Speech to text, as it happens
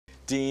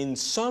Dean,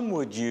 some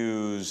would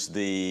use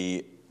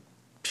the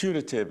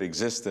putative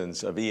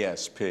existence of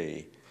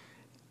ESP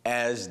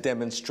as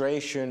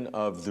demonstration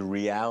of the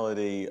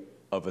reality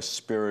of a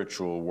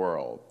spiritual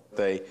world.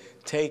 They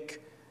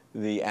take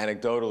the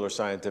anecdotal or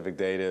scientific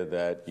data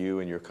that you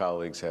and your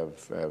colleagues have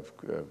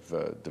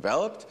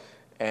developed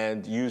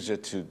and use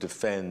it to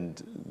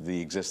defend the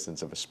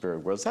existence of a spirit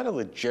world. Is that a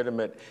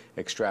legitimate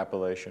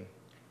extrapolation?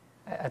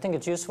 I think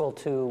it's useful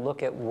to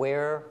look at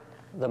where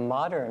the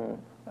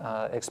modern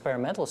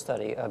experimental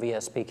study of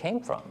ESP came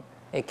from.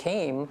 It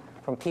came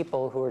from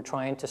people who were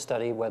trying to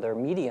study whether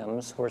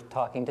mediums were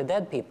talking to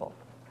dead people.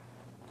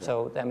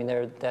 So, I mean,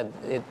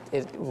 it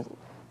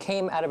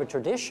came out of a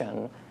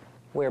tradition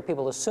where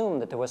people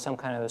assumed that there was some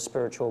kind of a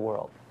spiritual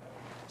world.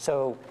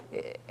 So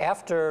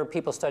after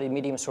people studied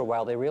mediums for a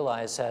while, they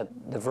realized that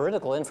the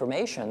vertical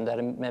information that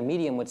a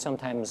medium would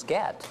sometimes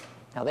get,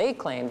 now they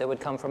claimed it would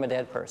come from a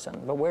dead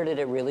person, but where did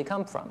it really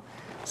come from?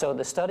 So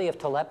the study of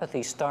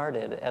telepathy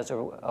started as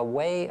a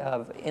way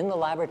of, in the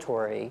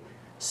laboratory,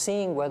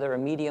 seeing whether a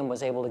medium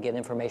was able to get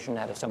information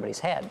out of somebody's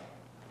head.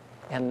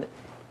 And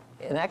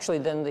actually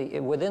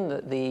then within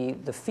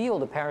the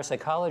field of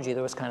parapsychology,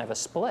 there was kind of a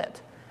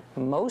split.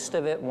 Most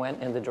of it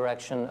went in the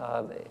direction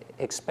of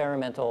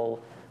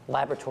experimental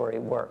laboratory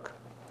work,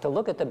 to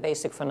look at the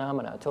basic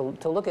phenomena,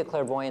 to look at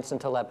clairvoyance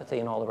and telepathy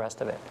and all the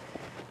rest of it.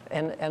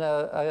 And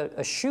a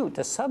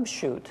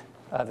subshoot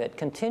of it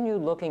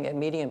continued looking at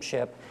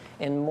mediumship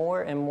in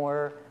more and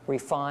more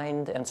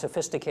refined and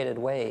sophisticated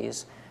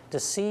ways to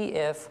see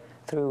if,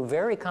 through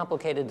very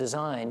complicated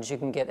designs, you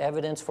can get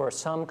evidence for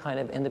some kind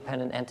of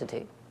independent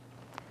entity.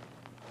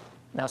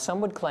 Now,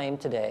 some would claim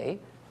today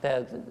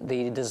that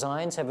the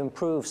designs have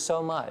improved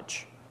so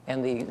much,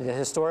 and the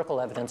historical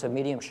evidence of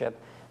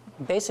mediumship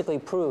basically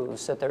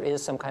proves that there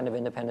is some kind of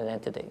independent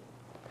entity.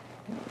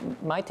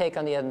 My take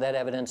on that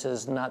evidence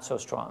is not so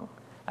strong.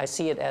 I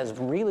see it as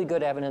really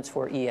good evidence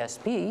for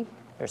ESP.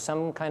 There's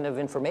some kind of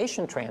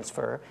information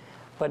transfer,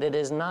 but it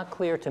is not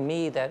clear to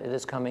me that it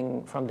is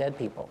coming from dead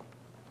people.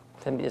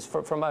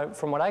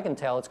 From what I can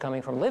tell, it's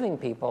coming from living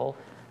people,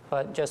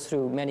 but just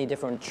through many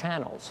different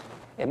channels.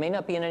 It may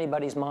not be in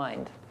anybody's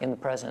mind in the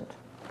present,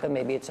 but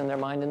maybe it's in their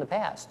mind in the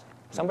past,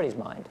 somebody's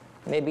mind.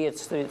 Maybe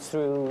it's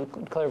through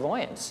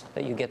clairvoyance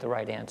that you get the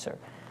right answer.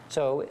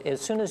 So as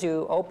soon as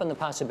you open the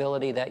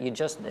possibility that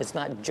it's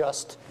not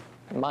just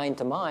mind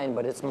to mind,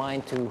 but it's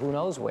mind to who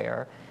knows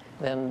where,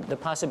 then the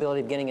possibility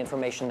of getting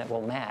information that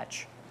will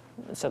match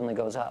suddenly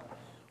goes up.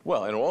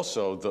 Well, and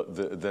also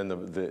then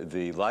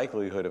the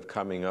likelihood of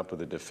coming up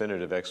with a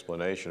definitive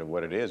explanation of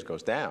what it is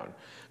goes down,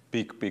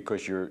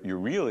 because you're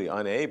really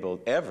unable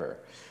ever,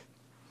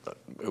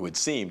 it would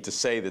seem, to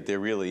say that there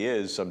really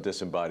is some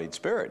disembodied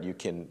spirit. You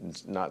can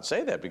not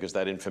say that because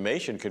that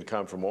information could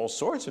come from all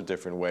sorts of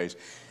different ways.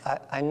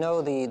 I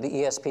know the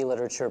ESP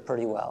literature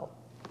pretty well.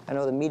 I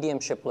know the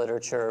mediumship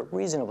literature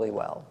reasonably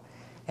well.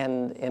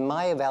 And in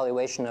my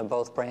evaluation of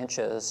both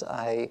branches,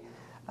 I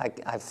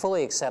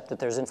fully accept that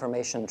there's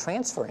information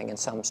transferring in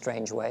some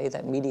strange way,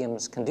 that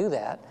mediums can do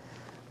that.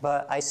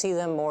 But I see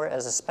them more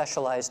as a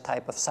specialized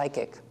type of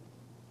psychic,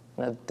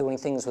 doing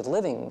things with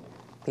living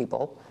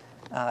people.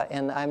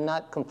 And I'm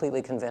not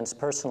completely convinced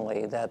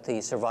personally that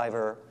the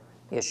survivor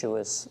issue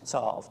is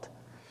solved.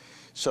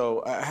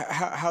 So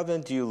how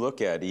then do you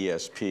look at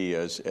ESP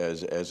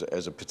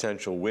as a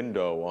potential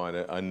window on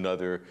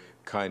another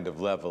kind of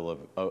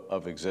level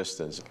of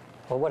existence?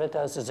 Well, what it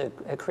does is it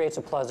creates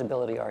a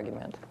plausibility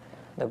argument.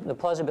 The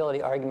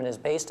plausibility argument is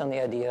based on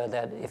the idea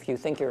that if you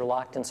think you're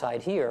locked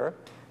inside here,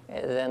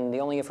 then the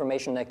only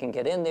information that can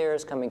get in there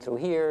is coming through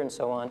here and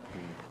so on.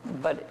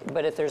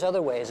 But if there's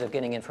other ways of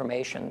getting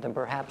information, then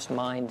perhaps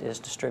mind is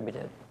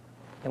distributed.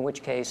 In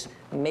which case,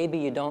 maybe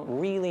you don't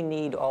really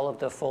need all of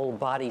the full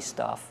body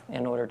stuff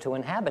in order to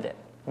inhabit it.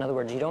 In other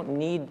words, you don't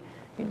need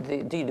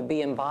to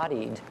be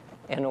embodied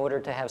in order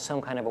to have some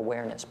kind of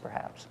awareness,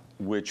 perhaps.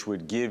 Which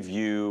would give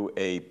you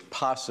a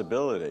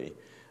possibility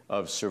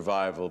of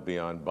survival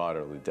beyond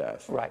bodily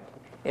death. Right.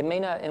 It may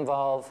not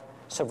involve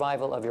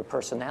survival of your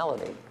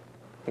personality,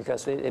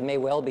 because it may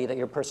well be that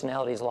your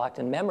personality is locked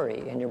in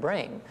memory in your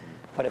brain.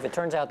 But if it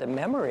turns out that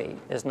memory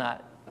is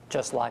not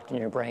just locked in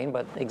your brain,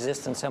 but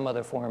exists in some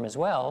other form as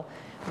well,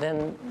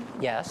 then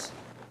yes,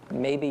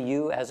 maybe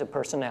you as a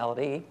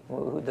personality,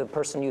 the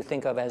person you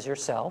think of as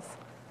yourself,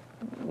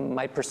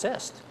 might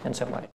persist in some way.